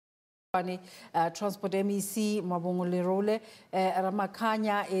Transport MEC Mavhungu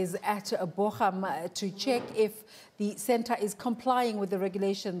Ramakhanya is at Bochum to check if the centre is complying with the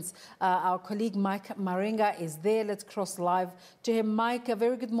regulations. Our colleague Mike Maringa is there. Let's cross live to him. Mike, a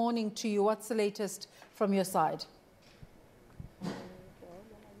very good morning to you. What's the latest from your side?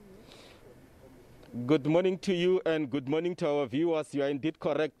 Good morning to you and good morning to our viewers. You are indeed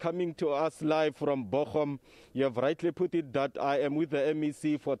correct. Coming to us live from Bochum. You have rightly put it that I am with the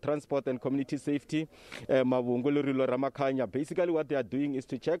MEC for Transport and Community Safety, Mavhungu Ramakhanya. Basically what they are doing is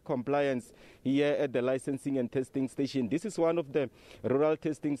to check compliance here at the licensing and testing station. This is one of the rural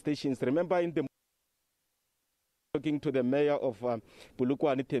testing stations. Remember, in the talking to the mayor of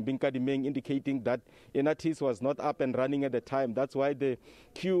Polokwane, indicating that Enatis was not up and running at the time. That's why the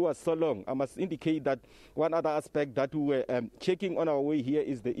queue was so long. I must indicate that one other aspect that we were checking on our way here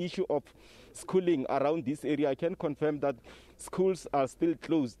is the issue of schooling around this area. I can confirm that schools are still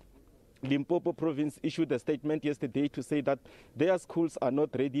closed. Limpopo province issued a statement yesterday to say that their schools are not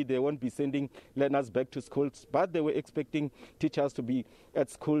ready. They won't be sending learners back to schools, but they were expecting teachers to be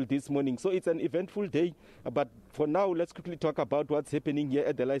at school this morning. So it's an eventful day. But for now, let's quickly talk about what's happening here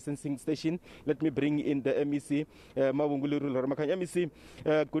at the licensing station. Let me bring in the MEC, Mavhungu Ramakhanya. MEC,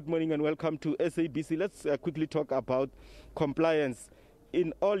 good morning and welcome to SABC. Let's quickly talk about compliance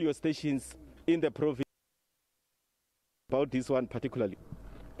in all your stations in the province, about this one particularly.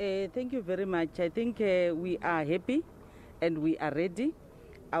 Thank you very much. I think we are happy and we are ready.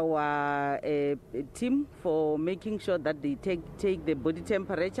 Our team for making sure that they take the body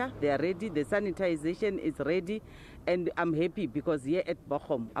temperature, they are ready. The sanitization is ready. And I'm happy because here at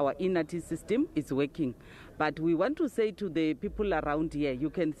Bochum, our Enatis system is working. But we want to say to the people around here, you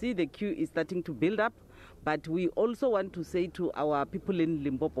can see the queue is starting to build up. But we also want to say to our people in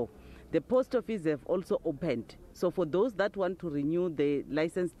Limpopo, the post office have also opened. So for those that want to renew the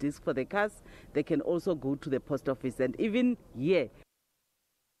license disc for the cars, they can also go to the post office. And even here,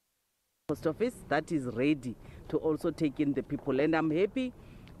 post office that is ready to also take in the people. And I'm happy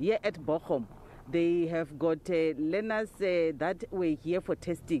here at Bochum, they have got learners that were here for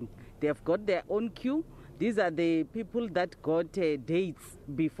testing. They have got their own queue. These are the people that got dates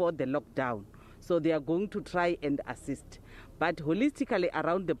before the lockdown. So they are going to try and assist. But holistically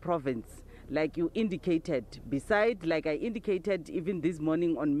around the province, like you indicated, like I indicated even this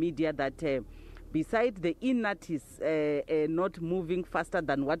morning on media, that beside the Enatis not moving faster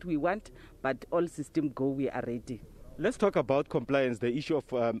than what we want, but all system go, we are ready. Let's talk about compliance, the issue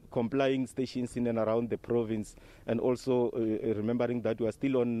of complying stations in and around the province, and also remembering that we are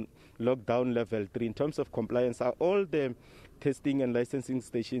still on lockdown level 3. In terms of compliance, are all the testing and licensing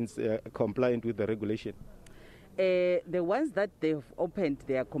stations compliant with the regulation? The ones that they've opened,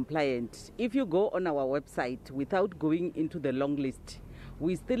 they are compliant. If you go on our website without going into the long list,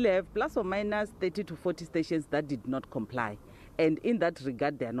 we still have plus or minus 30 to 40 stations that did not comply. And in that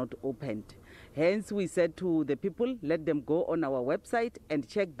regard, they are not opened. Hence, we said to the people, let them go on our website and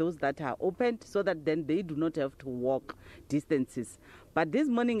check those that are opened so that then they do not have to walk distances. But this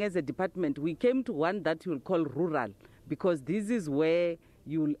morning as a department, we came to one that we'll call rural, because this is where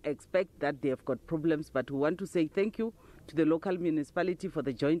you'll expect that they have got problems. But we want to say thank you to the local municipality for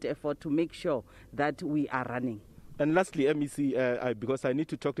the joint effort to make sure that we are running. And lastly, MEC, because I need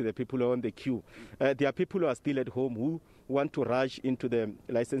to talk to the people on the queue. There are people who are still at home who want to rush into the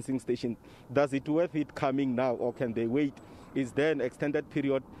licensing station. Does it worth it coming now, or can they wait? Is there an extended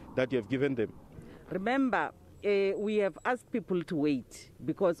period that you have given them? Remember, we have asked people to wait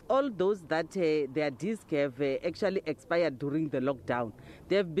because all those that their disc have actually expired during the lockdown,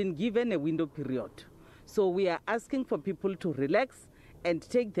 they have been given a window period. So we are asking for people to relax and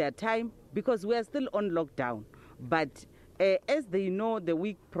take their time because we are still on lockdown. But as they know the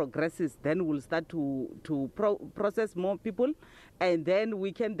week progresses, then we'll start to process more people, and then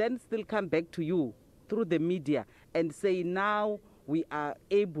we can then still come back to you through the media and say now we are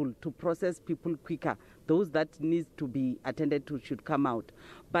able to process people quicker. Those that need to be attended to should come out.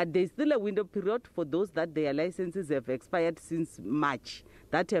 But there's still a window period for those that their licenses have expired since March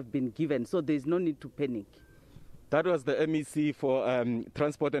that have been given, so there's no need to panic. That was the MEC for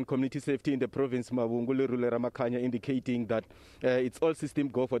Transport and Community Safety in the province, Mavhungu Ramakhanya, indicating that it's all system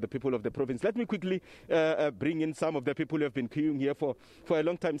go for the people of the province. Let me quickly bring in some of the people who have been queuing here for a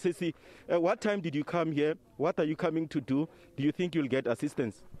long time. Ceci, what time did you come here? What are you coming to do? Do you think you'll get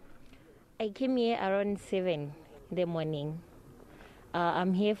assistance? I came here around 7 in the morning.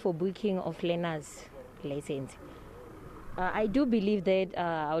 I'm here for booking of learner's license. I do believe that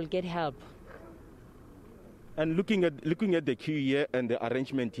I'll get help. And looking at the queue here and the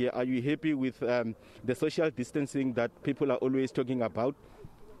arrangement here, are you happy with the social distancing that people are always talking about?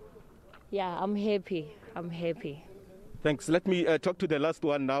 Yeah, I'm happy. I'm happy. Thanks. Let me talk to the last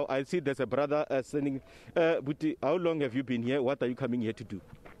one now. I see there's a brother standing. Buti, how long have you been here? What are you coming here to do?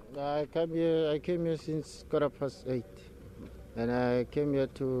 I came here since 8:15, and I came here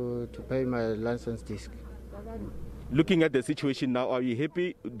to pay my license disc. Looking at the situation now, are you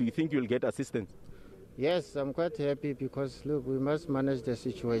happy? Do you think you'll get assistance? Yes, I'm quite happy because, look, we must manage the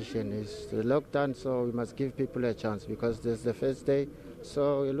situation. It's the lockdown, so we must give people a chance because this is the first day,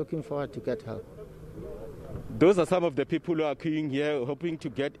 so we're looking forward to get help. Those are some of the people who are queuing here, hoping to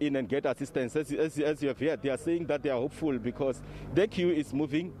get in and get assistance. As you have heard, they are saying that they are hopeful because the queue is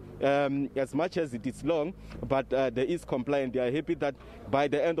moving as much as it is long, but there is compliance. They are happy that by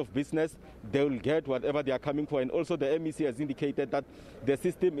the end of business, they will get whatever they are coming for. And also the MEC has indicated that the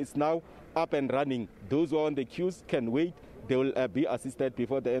system is now up and running. Those who are on the queues can wait. They will be assisted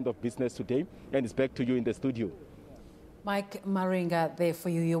before the end of business today. And it's back to you in the studio. Mike Maringa there for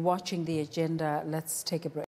you. You're watching the agenda. Let's take a break.